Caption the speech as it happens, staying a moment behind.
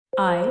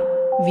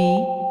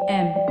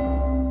I-V-M.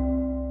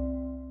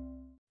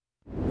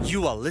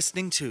 You are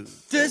listening to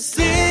The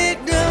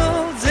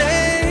Signal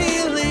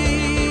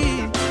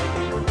Daily.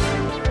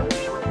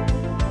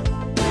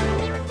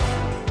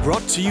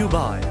 Brought to you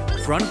by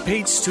Front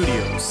Page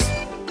Studios.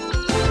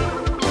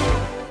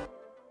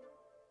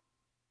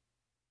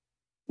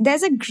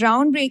 There's a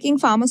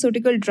groundbreaking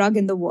pharmaceutical drug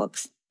in the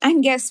works.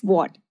 And guess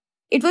what?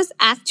 It was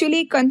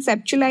actually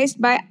conceptualized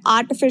by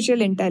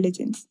artificial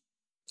intelligence.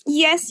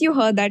 Yes, you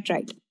heard that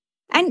right.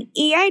 An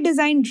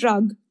AI-designed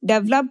drug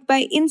developed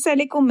by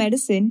Insilico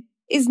Medicine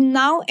is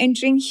now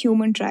entering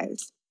human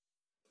trials.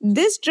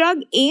 This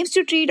drug aims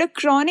to treat a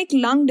chronic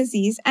lung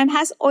disease and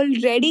has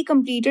already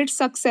completed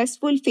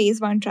successful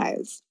phase 1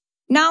 trials.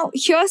 Now,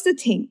 here's the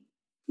thing.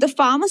 The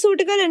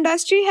pharmaceutical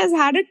industry has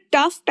had a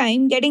tough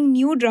time getting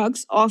new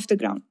drugs off the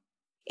ground.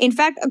 In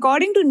fact,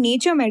 according to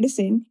Nature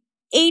Medicine,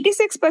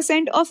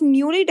 86% of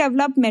newly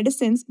developed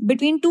medicines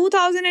between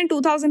 2000 and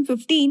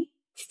 2015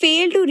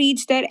 failed to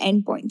reach their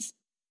endpoints.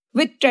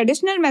 With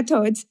traditional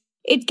methods,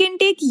 it can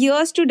take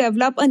years to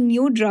develop a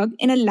new drug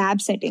in a lab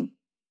setting.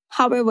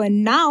 However,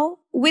 now,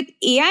 with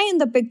AI in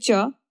the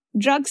picture,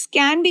 drugs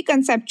can be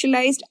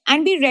conceptualized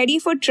and be ready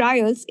for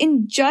trials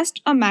in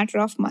just a matter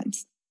of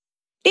months.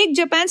 Take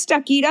Japan's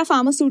Takeda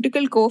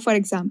Pharmaceutical Co., for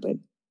example.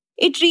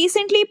 It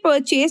recently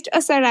purchased a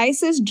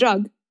psoriasis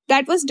drug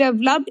that was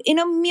developed in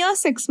a mere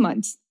 6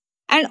 months,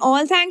 and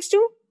all thanks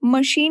to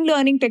machine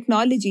learning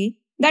technology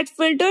that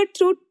filtered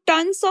through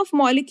tons of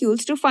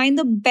molecules to find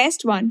the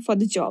best one for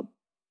the job.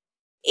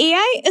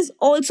 AI is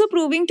also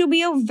proving to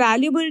be a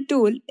valuable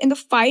tool in the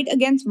fight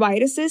against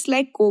viruses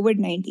like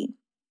COVID-19.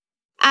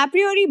 A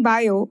priori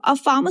Bio, a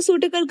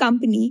pharmaceutical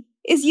company,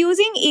 is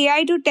using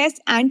AI to test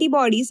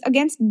antibodies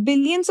against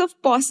billions of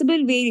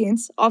possible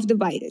variants of the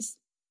virus.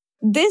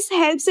 This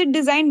helps it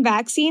design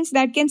vaccines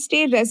that can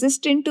stay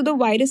resistant to the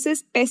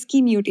virus's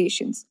pesky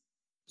mutations.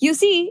 You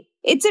see,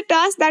 it's a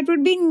task that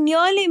would be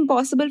nearly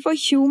impossible for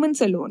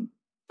humans alone.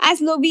 As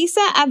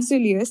Lovisa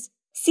Avzulius,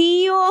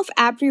 CEO of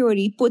A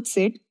priori, puts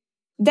it,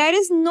 there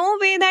is no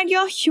way that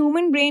your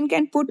human brain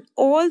can put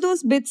all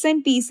those bits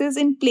and pieces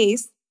in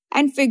place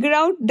and figure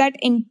out that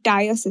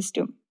entire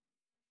system.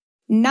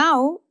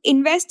 Now,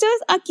 investors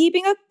are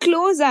keeping a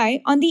close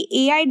eye on the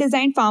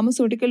AI-designed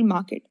pharmaceutical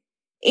market.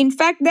 In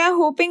fact, they are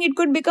hoping it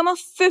could become a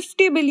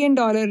 $50 billion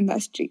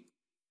industry.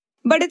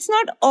 But it's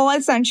not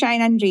all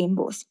sunshine and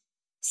rainbows.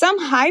 Some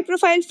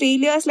high-profile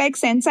failures like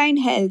Sensine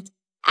Health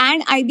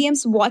and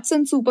IBM's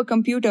Watson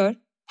supercomputer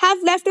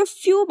have left a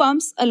few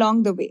bumps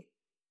along the way.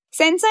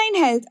 Sensine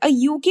Health, a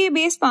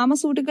UK-based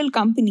pharmaceutical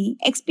company,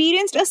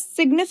 experienced a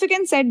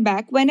significant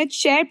setback when its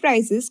share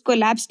prices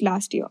collapsed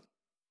last year.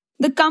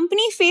 The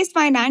company faced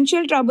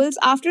financial troubles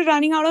after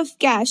running out of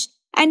cash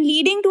and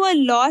leading to a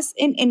loss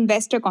in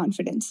investor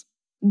confidence.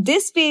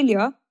 This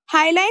failure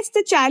highlights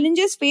the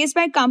challenges faced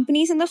by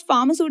companies in the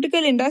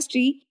pharmaceutical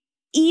industry,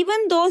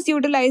 even those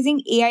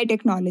utilizing AI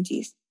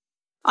technologies.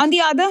 On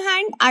the other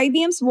hand,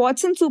 IBM's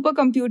Watson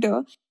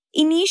supercomputer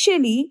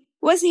initially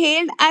was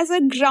hailed as a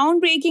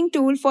groundbreaking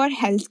tool for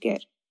healthcare.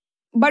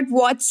 But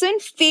Watson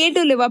failed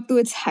to live up to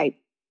its hype.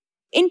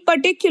 In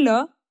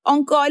particular,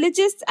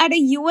 oncologists at a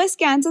US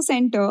cancer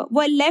center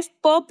were left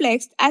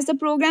perplexed as the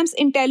program's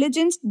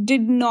intelligence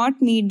did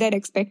not meet their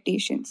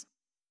expectations.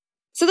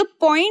 So the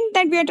point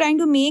that we are trying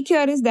to make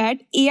here is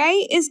that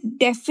AI is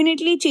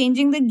definitely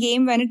changing the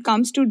game when it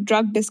comes to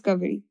drug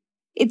discovery.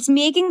 It's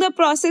making the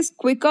process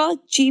quicker,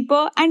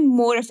 cheaper, and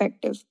more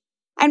effective.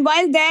 And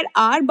while there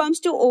are bumps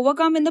to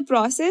overcome in the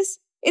process,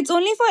 it's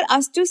only for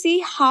us to see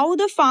how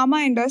the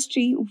pharma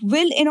industry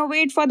will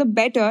innovate for the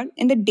better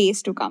in the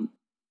days to come.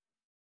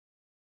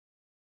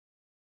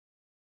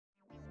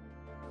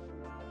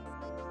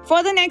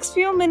 For the next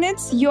few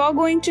minutes, you're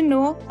going to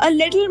know a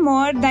little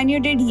more than you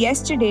did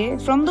yesterday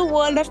from the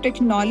world of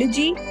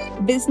technology,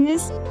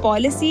 business,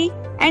 policy,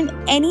 and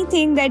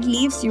anything that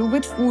leaves you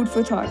with food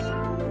for thought.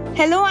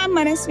 Hello, I'm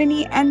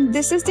Manaswini, and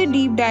this is the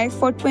Deep Dive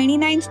for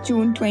 29th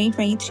June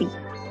 2023.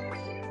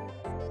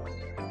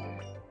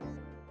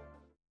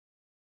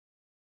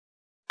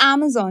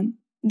 Amazon,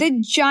 the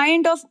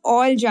giant of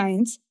all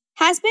giants,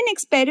 has been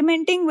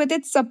experimenting with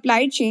its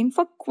supply chain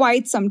for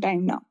quite some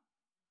time now.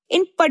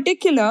 In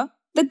particular,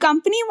 the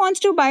company wants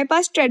to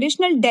bypass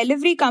traditional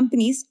delivery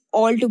companies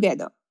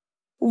altogether.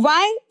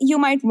 Why, you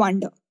might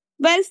wonder?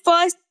 Well,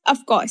 first,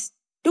 of course,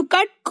 to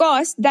cut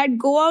costs that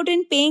go out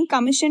in paying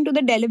commission to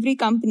the delivery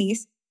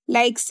companies,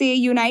 like, say,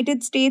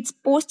 United States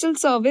Postal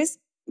Service,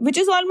 which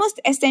is almost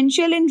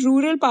essential in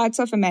rural parts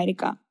of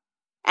America.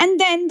 And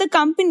then the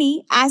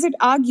company, as it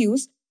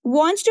argues,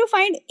 wants to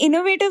find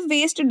innovative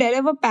ways to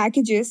deliver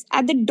packages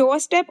at the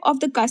doorstep of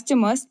the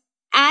customers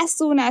as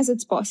soon as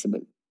it's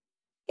possible.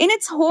 In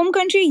its home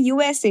country,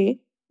 USA,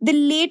 the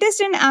latest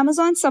in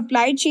Amazon's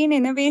supply chain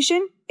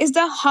innovation is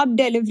the Hub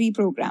Delivery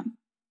program.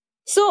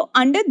 So,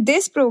 under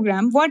this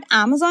program, what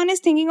Amazon is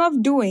thinking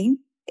of doing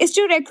is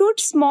to recruit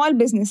small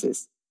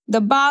businesses,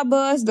 the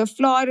barbers, the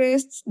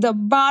florists, the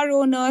bar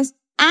owners,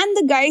 and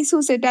the guys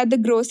who sit at the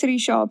grocery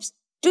shops,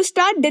 to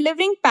start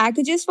delivering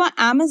packages for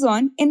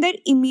Amazon in their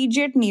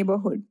immediate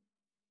neighborhood.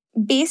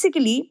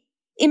 Basically,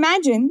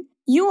 imagine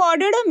you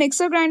ordered a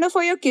mixer grinder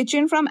for your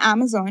kitchen from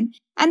Amazon,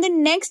 and the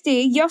next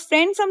day your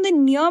friend from the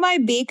nearby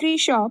bakery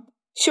shop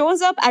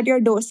shows up at your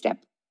doorstep,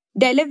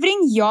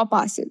 delivering your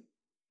parcel.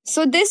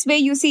 So this way,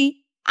 you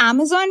see,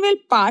 Amazon will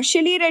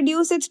partially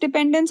reduce its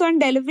dependence on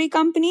delivery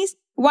companies,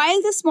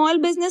 while the small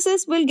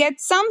businesses will get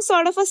some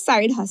sort of a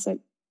side hustle.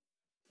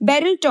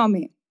 Beryl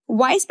Tomei,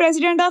 Vice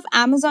President of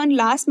Amazon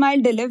Last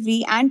Mile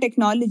Delivery and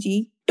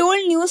Technology,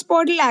 told news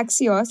portal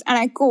Axios, and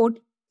I quote,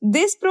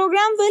 "This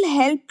program will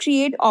help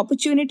create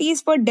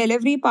opportunities for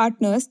delivery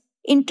partners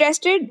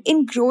interested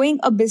in growing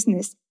a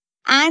business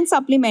and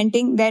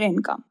supplementing their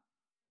income."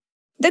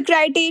 The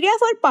criteria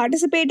for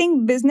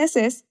participating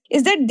businesses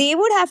is that they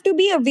would have to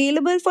be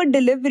available for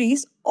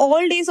deliveries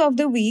all days of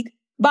the week,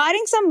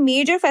 barring some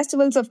major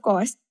festivals, of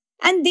course,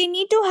 and they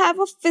need to have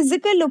a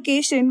physical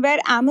location where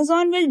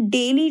Amazon will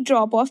daily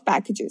drop off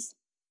packages.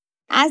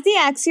 As the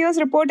Axios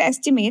report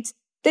estimates,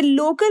 the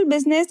local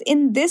business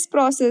in this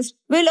process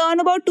will earn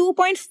about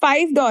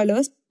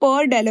 $2.5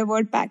 per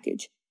delivered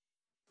package.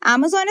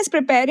 Amazon is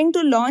preparing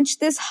to launch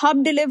this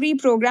hub delivery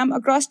program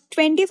across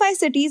 25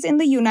 cities in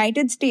the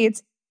United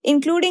States,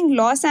 including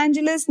Los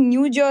Angeles,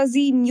 New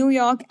Jersey, New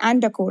York,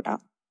 and Dakota.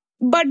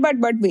 But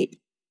wait.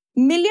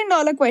 $1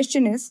 million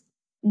question is,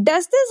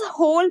 does this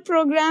whole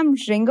program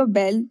ring a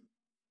bell?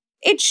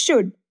 It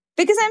should,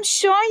 because I'm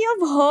sure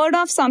you've heard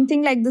of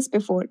something like this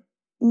before.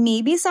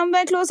 Maybe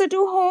somewhere closer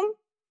to home?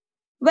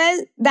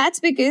 Well, that's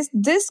because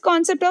this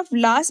concept of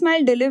last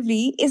mile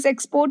delivery is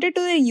exported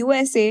to the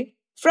USA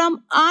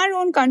from our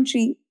own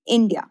country,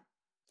 India.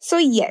 So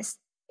yes,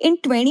 in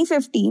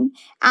 2015,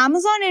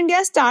 Amazon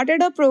India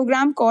started a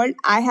program called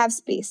I Have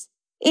Space,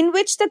 in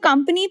which the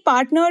company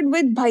partnered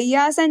with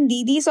bhaiyas and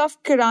didis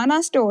of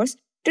kirana stores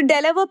to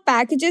deliver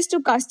packages to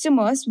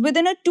customers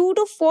within a 2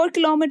 to 4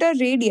 kilometer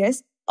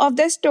radius of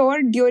their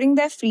store during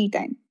their free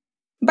time.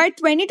 By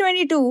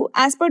 2022,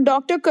 as per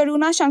Dr.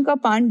 Karuna Shankar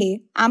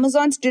Pandey,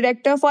 Amazon's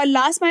director for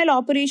last mile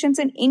operations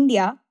in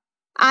India,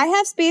 I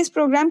Have Space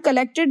program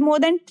collected more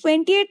than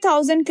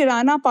 28,000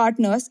 kirana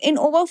partners in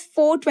over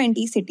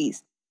 420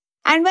 cities.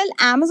 And while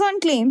Amazon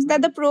claims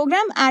that the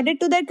program added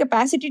to their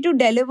capacity to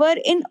deliver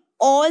in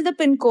all the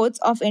pin codes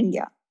of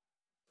India,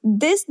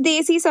 this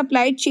Desi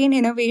supply chain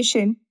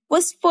innovation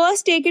was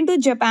first taken to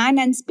Japan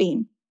and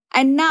Spain.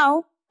 And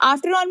now,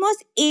 after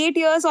almost 8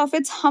 years of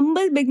its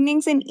humble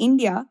beginnings in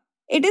India,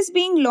 it is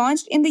being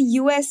launched in the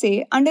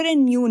USA under a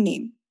new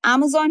name,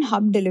 Amazon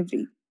Hub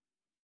Delivery.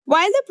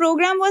 While the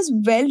program was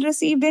well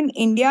received in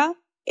India,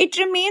 it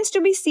remains to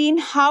be seen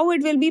how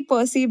it will be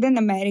perceived in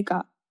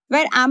America,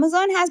 where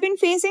Amazon has been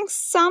facing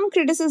some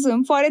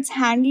criticism for its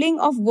handling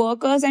of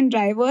workers and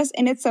drivers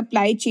in its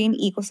supply chain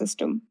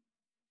ecosystem.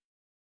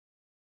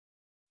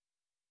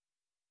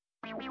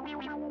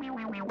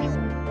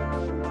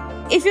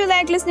 If you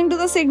like listening to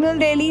The Signal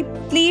Daily,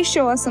 please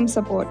show us some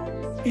support.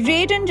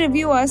 Rate and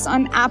review us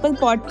on Apple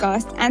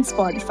Podcasts and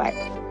Spotify.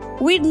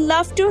 We'd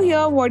love to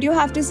hear what you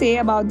have to say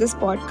about this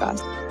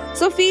podcast.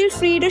 So feel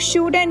free to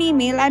shoot an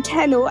email at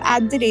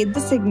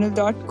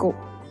hello@thesignal.co.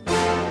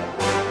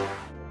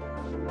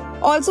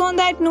 Also on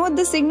that note,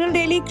 the Signal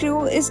Daily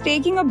crew is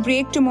taking a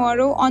break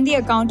tomorrow on the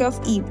account of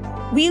Eid.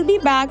 We'll be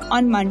back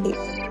on Monday.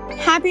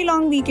 Happy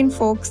long weekend,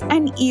 folks,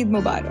 and Eid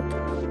Mubarak.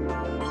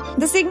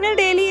 The Signal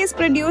Daily is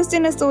produced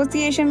in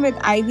association with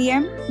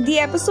IVM. The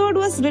episode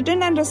was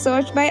written and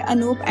researched by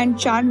Anoop and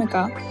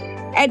Charmika,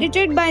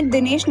 edited by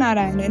Dinesh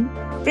Narayanan,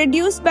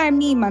 produced by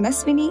me,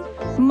 Manaswini,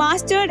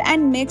 mastered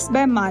and mixed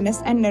by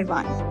Manas and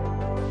Nirvan.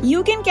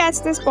 You can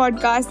catch this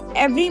podcast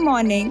every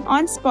morning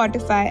on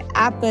Spotify,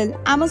 Apple,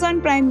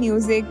 Amazon Prime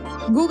Music,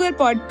 Google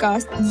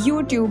Podcast,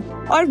 YouTube,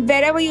 or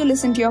wherever you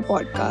listen to your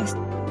podcast.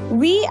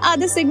 We are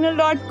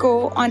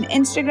thesignal.co on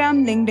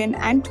Instagram, LinkedIn,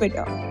 and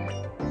Twitter.